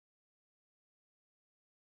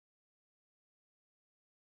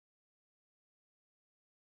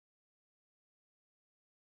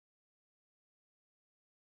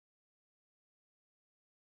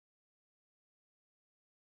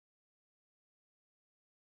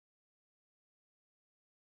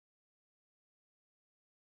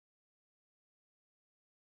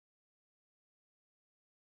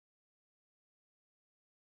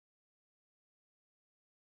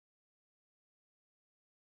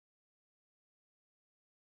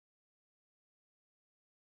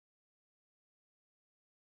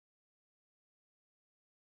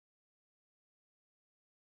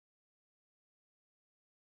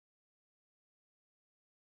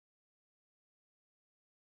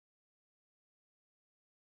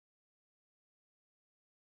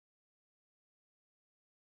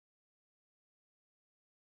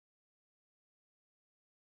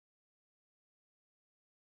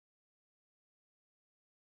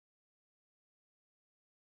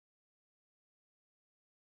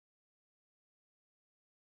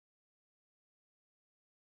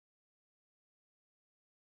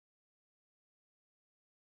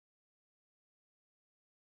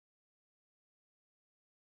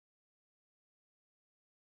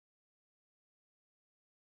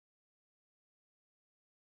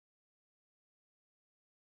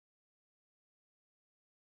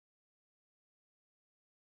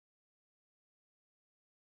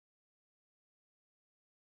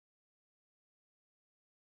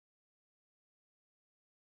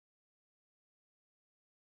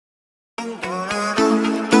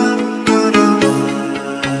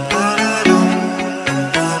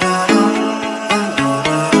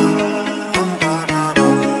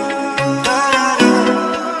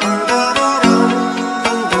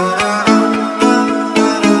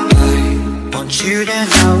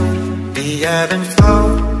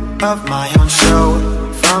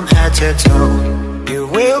to toe. You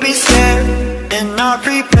will be scared and not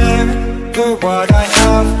prepared for what I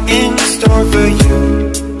have in store for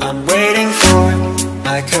you. I'm waiting for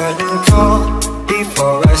my curtain call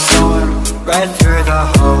before I storm right through the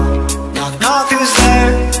hall. Knock, knock, who's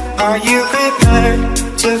there? Are you prepared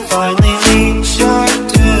to finally meet your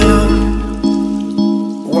doom?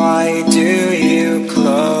 Why do you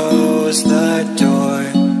close the door?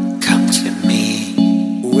 Come to me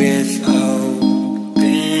with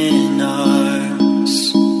open arms.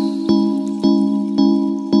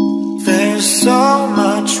 There's so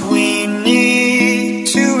much we need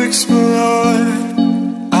to explore.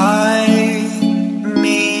 I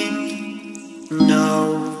mean, no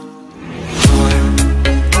more.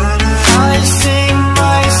 I sing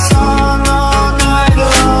my song all night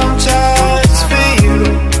long just for you.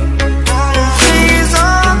 Please,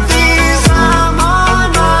 oh please, I'm on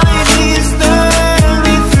my knees, let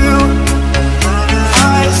me through.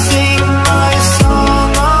 I sing my song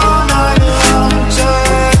all night long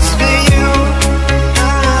just for you.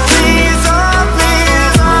 Please, oh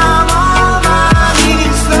please, I'm on my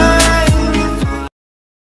knees, let me through.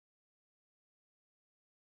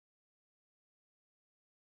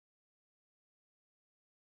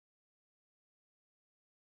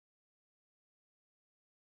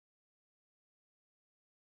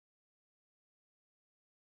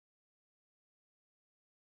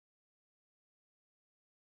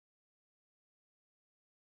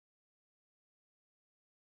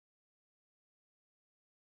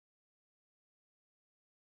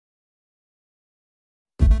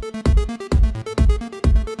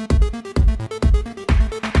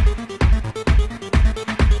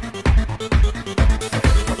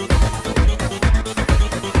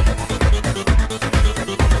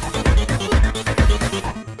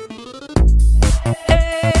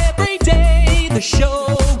 Every day the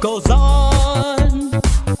show goes on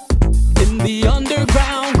in the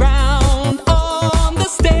underground ground. On the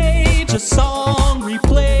stage a song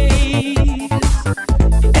replays,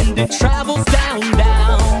 and it travels down,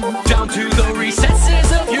 down, down to the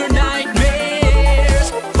recesses of your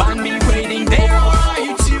nightmares. Find me waiting there, or are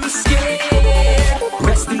you too scared?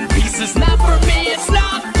 Rest in peace is not for me, it's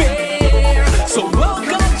not fair. So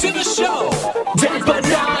welcome to the show, dead but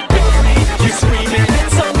not buried. You screaming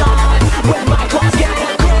it's alive when my claws get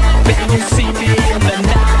a grip and you see me in the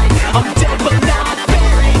night. I'm dead but not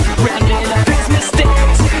buried, rounding up his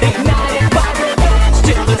mistakes, ignited by revenge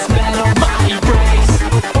till it's metal my erase.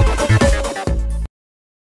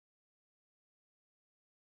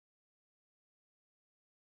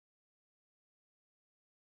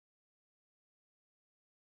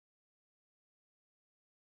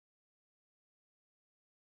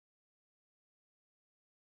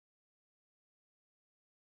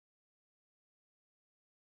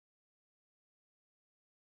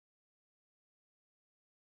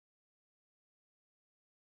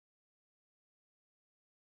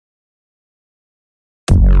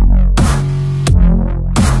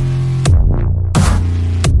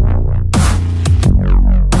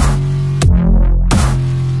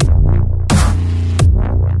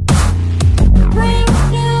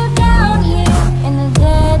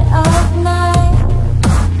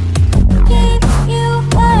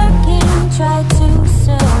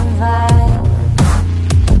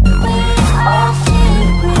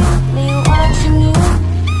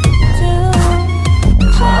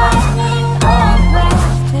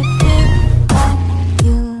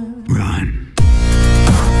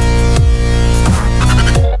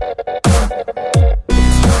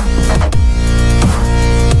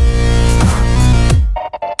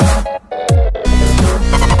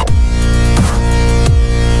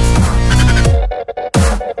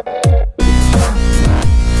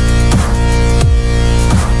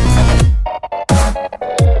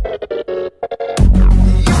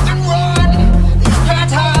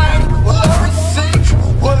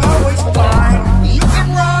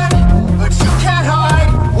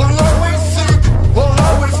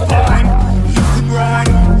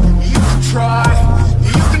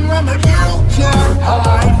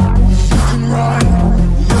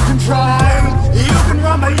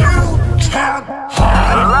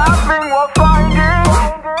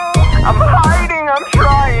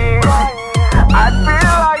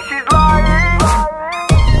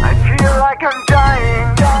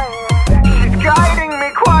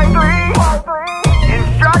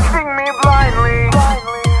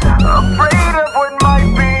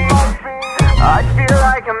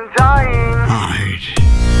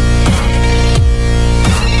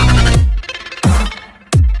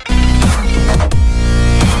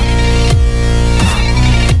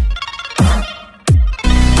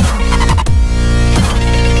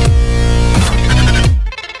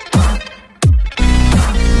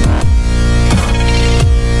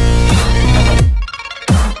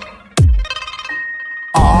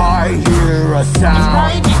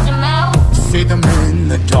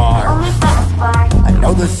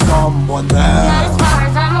 there's someone there. Not as far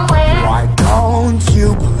as I'm aware. Why don't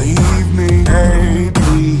you believe me?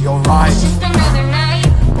 Maybe you're right, It's just another night.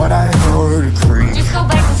 but I heard a creep. Just go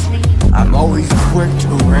back to sleep. I'm always quick to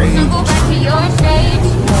So rage. go back to your stage.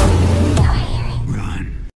 Now I hear it. Run.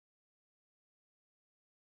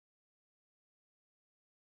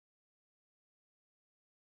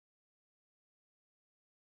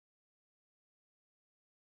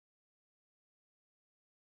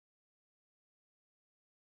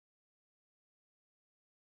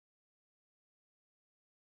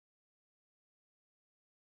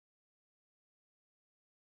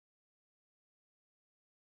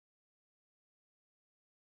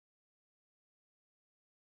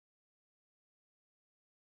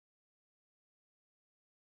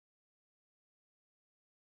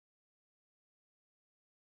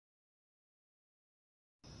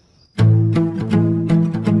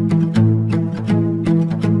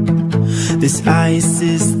 This ice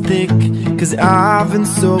is thick, 'cause I've been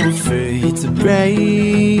so afraid to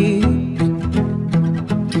break.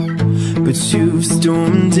 But you've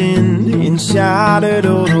stormed in and shattered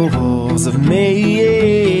all the walls I've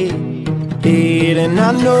made. And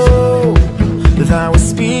I know that I was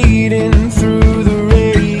speeding through the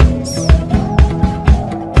race,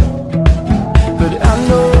 but I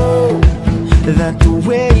know that the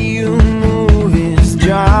way you move is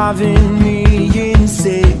driving me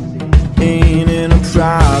insane. And I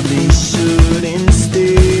probably shouldn't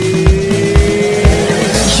stay.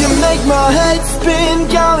 You make my head spin,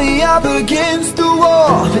 got me up against the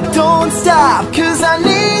wall. But don't stop, 'cause I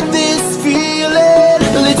need this feeling.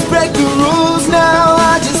 Let's break the rules now,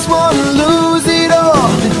 I just wanna lose it all.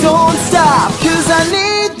 But don't stop, 'cause I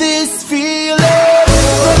need this feeling.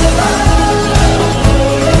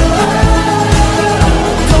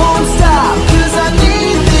 Don't stop, 'cause I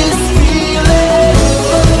need this feeling.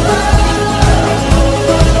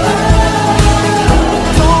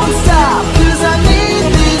 Don't stop, 'cause I need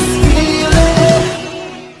this feeling.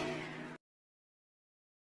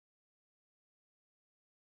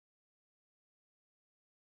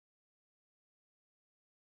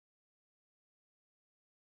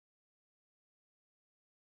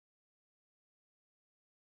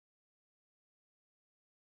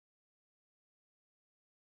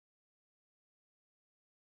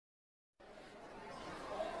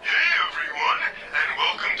 Hey everyone, and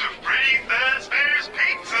welcome to Freddy Fazbear's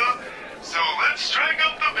Pizza. So let's strike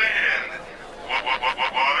up the band.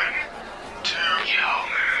 One, two,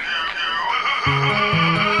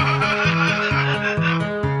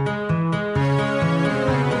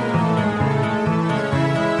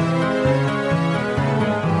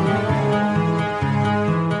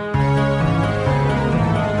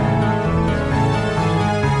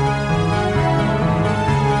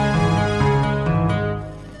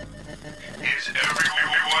 Is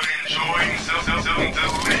everyone enjoying some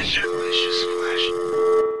delicious flesh?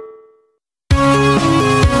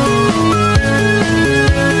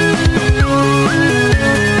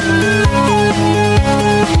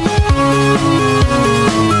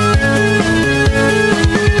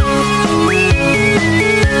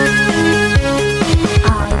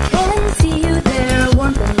 I can see you there,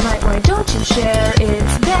 warmth and light, why don't you share?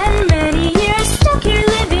 It's been many years stuck here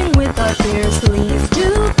living with our fears. Please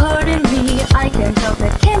do pardon me, I can't help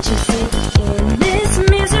it, can't you see? In this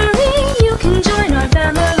misery, you can join our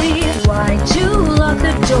family. Why'd you lock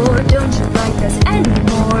the door? Don't you like us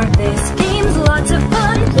anymore? This game's lots of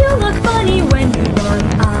fun, you look funny when you run.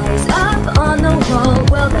 Eyes up on the wall,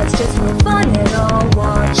 well that's just no fun at all.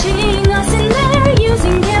 Watching us in there,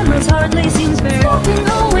 using cameras hardly seems fair. Smoking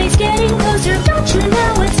always getting closer, got you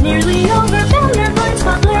now, it's nearly over. Found our blind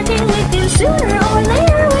spot lurking within, sooner or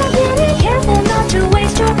later we'll get it. Careful not to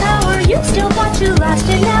waste your power, you've still got to last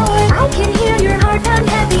an hour. I can hear your heart pound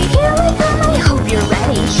heavy, here we come, I hope you're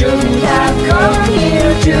ready. Shouldn't have come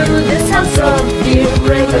here to this house of fear.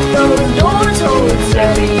 Break those doors, hold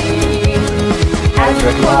steady. As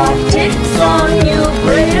the clock ticks on you,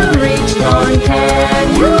 pray to reach on.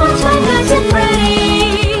 Can you watch my guys at Freddy?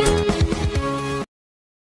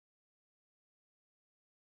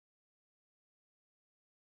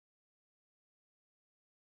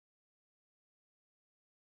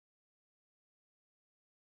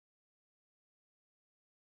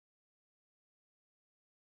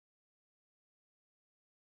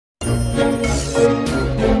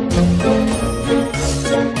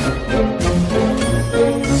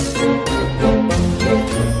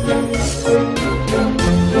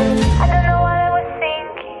 I don't know what I was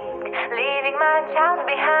thinking, leaving my child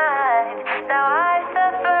behind. Now I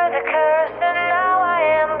suffer the curse and now I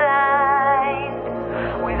am blind.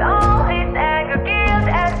 With all this anger, guilt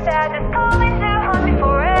and sadness calling to haunt me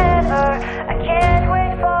for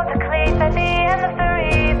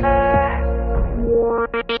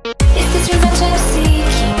Is this revenge I'm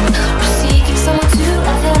seeking, or seeking someone to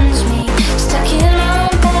avenge me? Stuck in my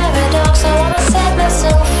own paradox, I wanna set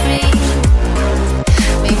myself free.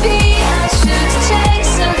 Maybe I should take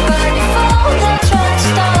somebody before I try to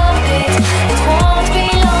stop it. It won't be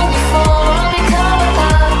long before I become a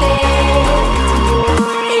puppet.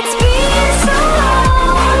 It's been so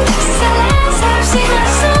long since I've seen my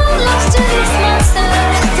soul lost to this monster,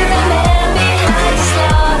 to the man behind the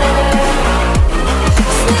slaughter.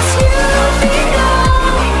 Since you've been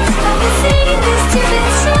gone, I've been singing this stupid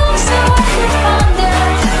song so I could ponder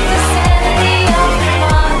the sanity of your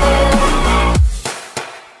mother.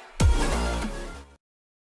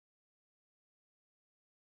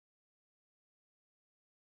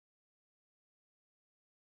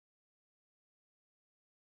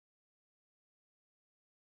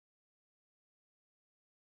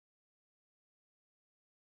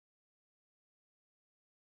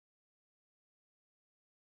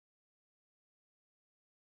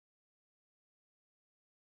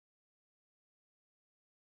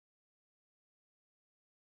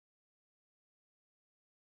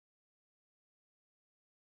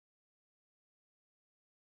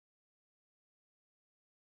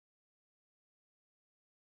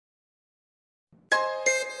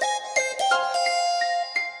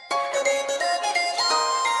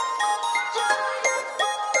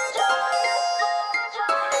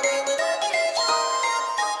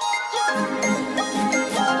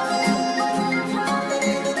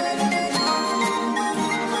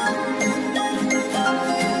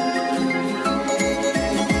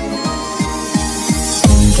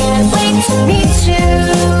 Can't wait to meet you.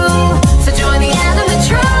 So join the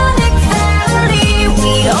animatronic family.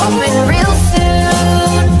 We open real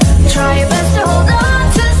soon. Try your best to hold on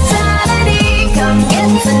to sanity. Come get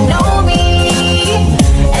to know me,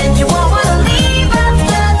 and you won't wanna leave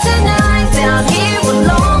after tonight. Down here we're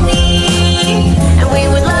lonely, and we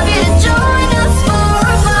would love you to join us for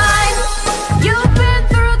a ride. You've been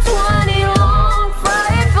through 20 long,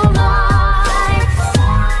 frightful nights.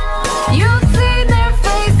 You've seen their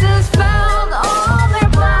faces, found all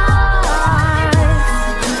their lies.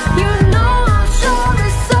 You know I'm sure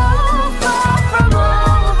it's so far from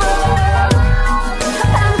over.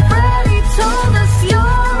 And Freddie told us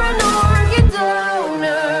you're an organ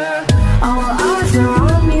donor. All eyes are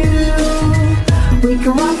on you. We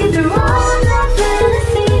can walk you through all that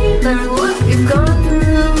fantasy, learn what you've gone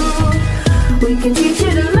through. We can teach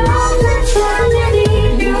you to love the tragedy.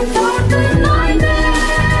 You thought the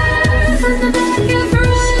nightmares and the death gets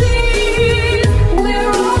ready.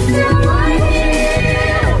 We're all still right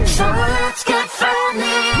here, so let's get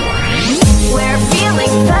friendly. We're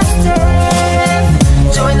feeling festive.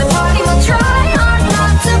 Join the party, we'll try hard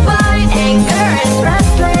not to bite. Anger is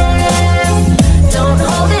restless. Don't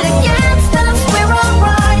hold it against us, we're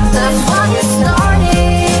alright. The fun is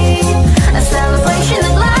starting, a celebration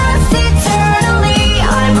that lasts eternally.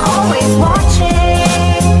 I'm always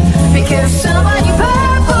watching, because somebody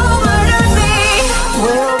purple murdered me.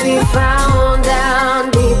 We'll be found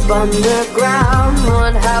down deep underground.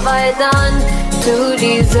 What have I done to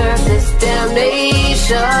deserve this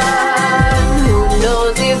damnation? Who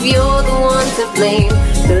knows if you're the one to blame?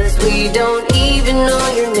 'Cause we don't even know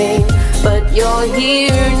your name. But you're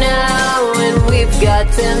here now, and we've got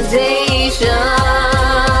temptation.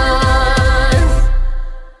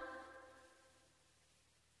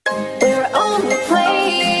 We're only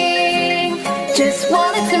playing, just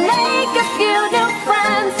wanted to make a few new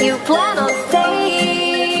friends. You plan on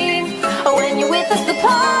staying, when you're with us the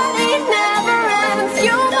party never ends.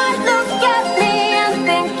 You might look at me and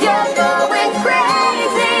think you're going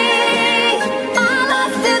crazy. I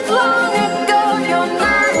lost it long ago, you're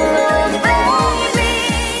not alone, baby.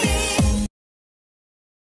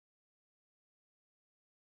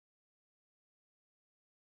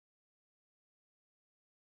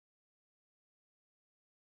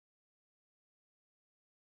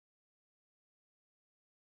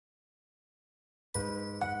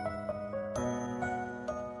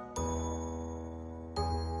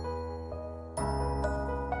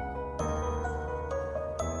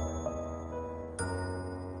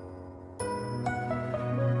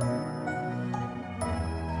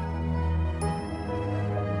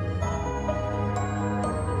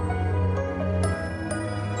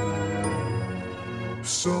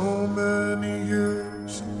 So many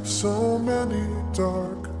years, so many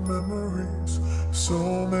dark memories,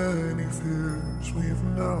 so many fears we've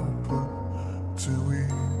now put to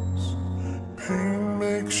ease. Pain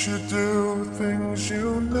makes you do things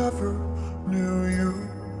you never knew you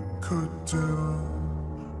could do.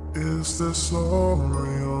 Is this all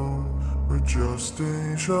real or just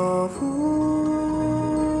deja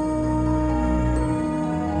vu?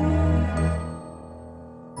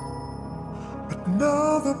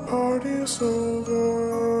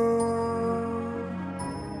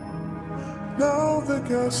 all the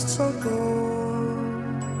guests are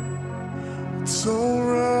gone. It's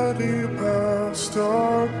already past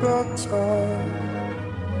our bedtime.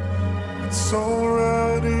 It's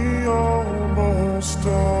already almost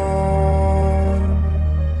dawn.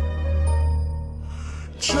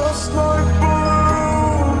 Just like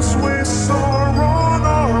balloons we soar on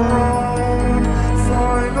our own,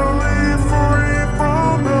 finally free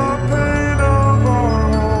from the pain of our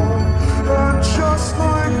own. And just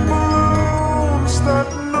like balloons that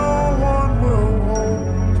no one will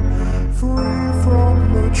hold, free from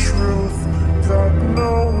the truth that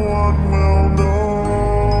no one will know.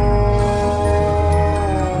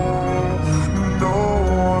 No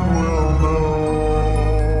one will know.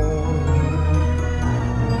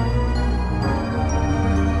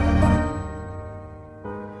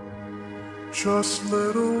 Just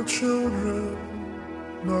little children,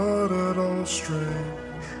 not at all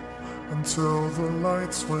strange, until the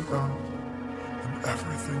lights went out and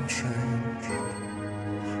everything changed.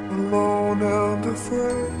 Alone and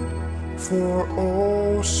afraid for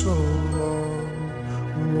oh so long,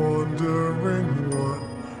 wondering what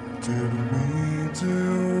did we do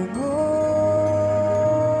wrong?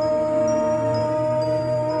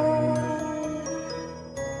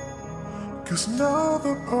 'Cause now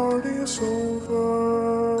the party's over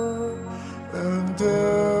and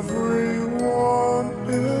everyone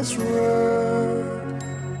is red.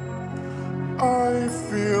 I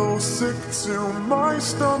feel sick to my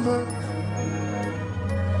stomach,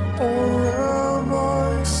 or am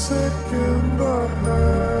I sick in the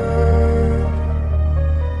head?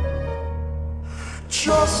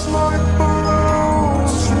 Just like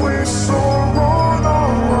balloons we soar on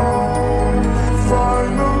our own,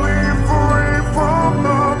 finally free from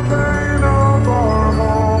the pain of our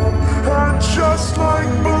home. And just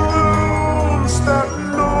like balloons that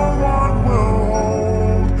no one will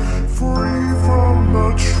hold, free from the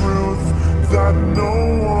truth that no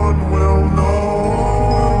one will know.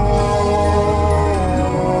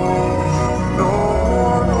 No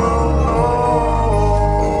one will